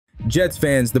Jets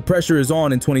fans, the pressure is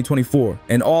on in 2024,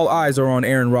 and all eyes are on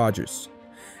Aaron Rodgers.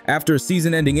 After a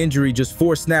season-ending injury just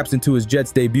 4 snaps into his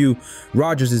Jets debut,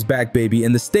 Rodgers is back, baby,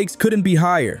 and the stakes couldn't be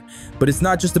higher. But it's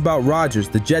not just about Rodgers.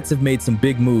 The Jets have made some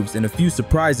big moves, and a few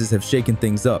surprises have shaken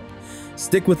things up.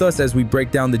 Stick with us as we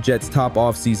break down the Jets' top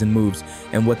offseason moves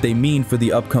and what they mean for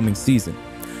the upcoming season.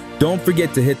 Don't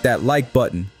forget to hit that like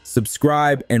button,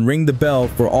 subscribe, and ring the bell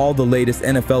for all the latest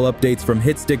NFL updates from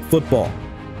Hitstick Football.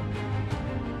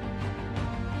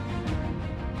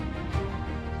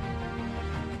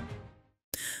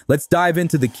 Let's dive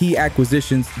into the key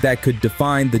acquisitions that could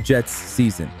define the Jets'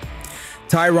 season.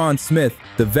 Tyron Smith,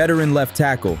 the veteran left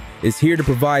tackle, is here to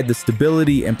provide the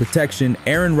stability and protection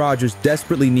Aaron Rodgers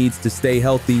desperately needs to stay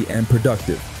healthy and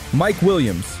productive. Mike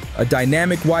Williams, a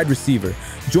dynamic wide receiver,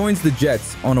 joins the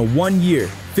Jets on a 1-year,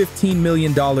 $15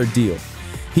 million deal.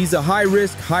 He's a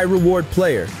high-risk, high-reward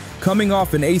player, coming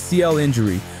off an ACL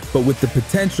injury, but with the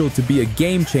potential to be a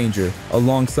game-changer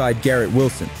alongside Garrett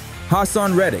Wilson.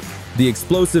 Haason Reddick, the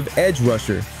explosive edge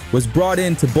rusher, was brought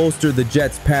in to bolster the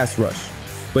Jets' pass rush.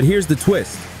 But here's the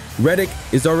twist. Reddick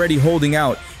is already holding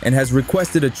out and has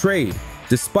requested a trade,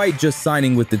 despite just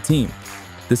signing with the team.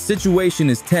 The situation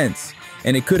is tense,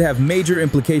 and it could have major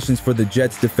implications for the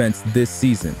Jets' defense this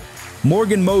season.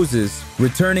 Morgan Moses,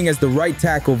 returning as the right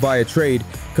tackle via trade,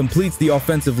 completes the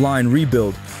offensive line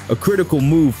rebuild, a critical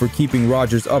move for keeping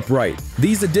Rodgers upright.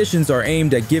 These additions are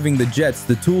aimed at giving the Jets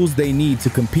the tools they need to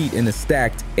compete in a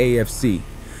stacked AFC.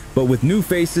 But with new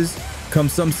faces come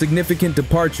some significant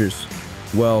departures.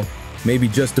 Well, maybe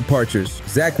just departures.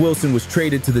 Zach Wilson was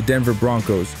traded to the Denver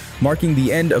Broncos, marking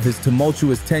the end of his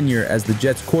tumultuous tenure as the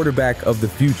Jets' quarterback of the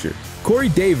future. Corey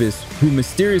Davis, who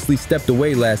mysteriously stepped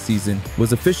away last season,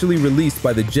 was officially released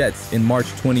by the Jets in March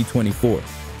 2024.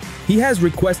 He has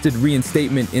requested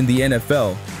reinstatement in the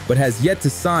NFL, but has yet to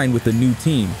sign with a new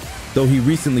team, though he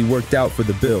recently worked out for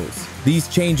the Bills. These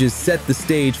changes set the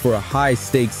stage for a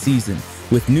high-stakes season,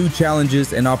 with new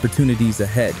challenges and opportunities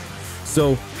ahead.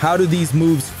 So, how do these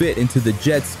moves fit into the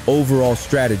Jets' overall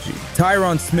strategy?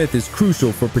 Tyron Smith is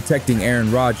crucial for protecting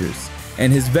Aaron Rodgers,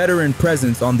 and his veteran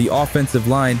presence on the offensive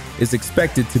line is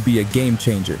expected to be a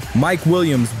game-changer. Mike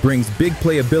Williams brings big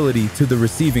playability to the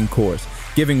receiving corps,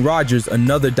 giving Rodgers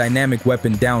another dynamic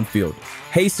weapon downfield.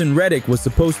 Haason Reddick was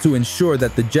supposed to ensure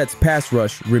that the Jets' pass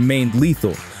rush remained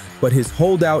lethal, but his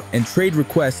holdout and trade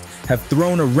requests have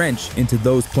thrown a wrench into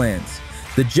those plans.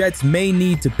 The Jets may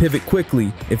need to pivot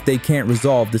quickly if they can't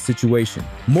resolve the situation.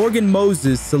 Morgan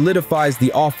Moses solidifies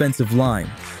the offensive line,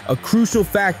 a crucial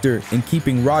factor in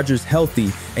keeping Rodgers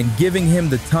healthy and giving him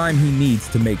the time he needs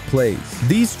to make plays.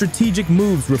 These strategic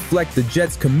moves reflect the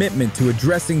Jets' commitment to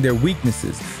addressing their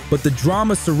weaknesses, but the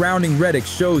drama surrounding Reddick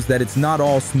shows that it's not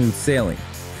all smooth sailing.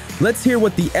 Let's hear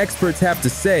what the experts have to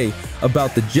say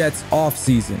about the Jets'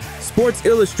 offseason. Sports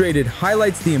Illustrated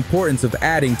highlights the importance of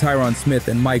adding Tyron Smith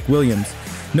and Mike Williams,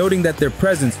 noting that their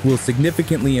presence will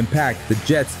significantly impact the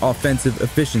Jets' offensive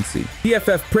efficiency.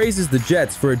 PFF praises the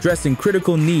Jets for addressing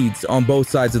critical needs on both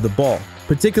sides of the ball,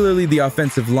 particularly the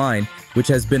offensive line, which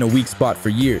has been a weak spot for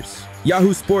years.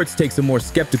 Yahoo Sports takes a more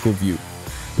skeptical view,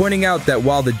 pointing out that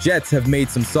while the Jets have made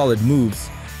some solid moves,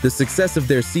 the success of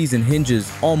their season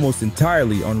hinges almost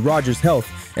entirely on Rodgers' health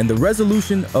and the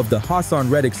resolution of the Haason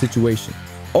Reddick situation.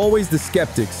 Always the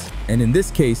skeptics, and in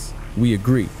this case, we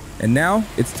agree. And now,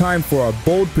 it's time for our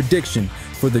bold prediction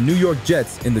for the New York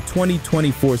Jets in the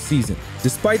 2024 season.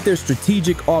 Despite their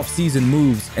strategic offseason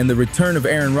moves and the return of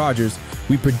Aaron Rodgers,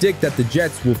 we predict that the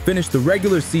Jets will finish the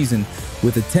regular season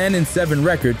with a 10-7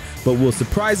 record, but will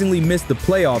surprisingly miss the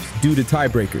playoffs due to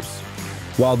tiebreakers.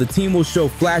 While the team will show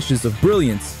flashes of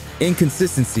brilliance,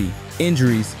 inconsistency,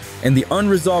 injuries, and the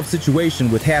unresolved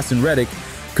situation with Haason Reddick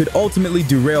could ultimately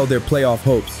derail their playoff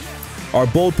hopes. Our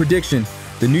bold prediction: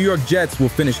 the New York Jets will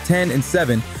finish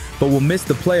 10-7, but will miss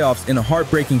the playoffs in a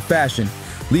heartbreaking fashion,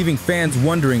 leaving fans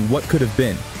wondering what could have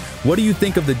been. What do you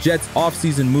think of the Jets'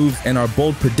 offseason moves and our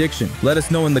bold prediction? Let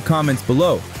us know in the comments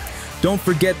below. Don't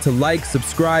forget to like,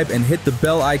 subscribe, and hit the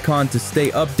bell icon to stay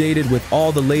updated with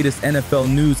all the latest NFL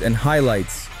news and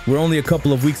highlights. We're only a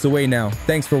couple of weeks away now.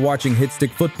 Thanks for watching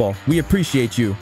Hitstick Football. We appreciate you.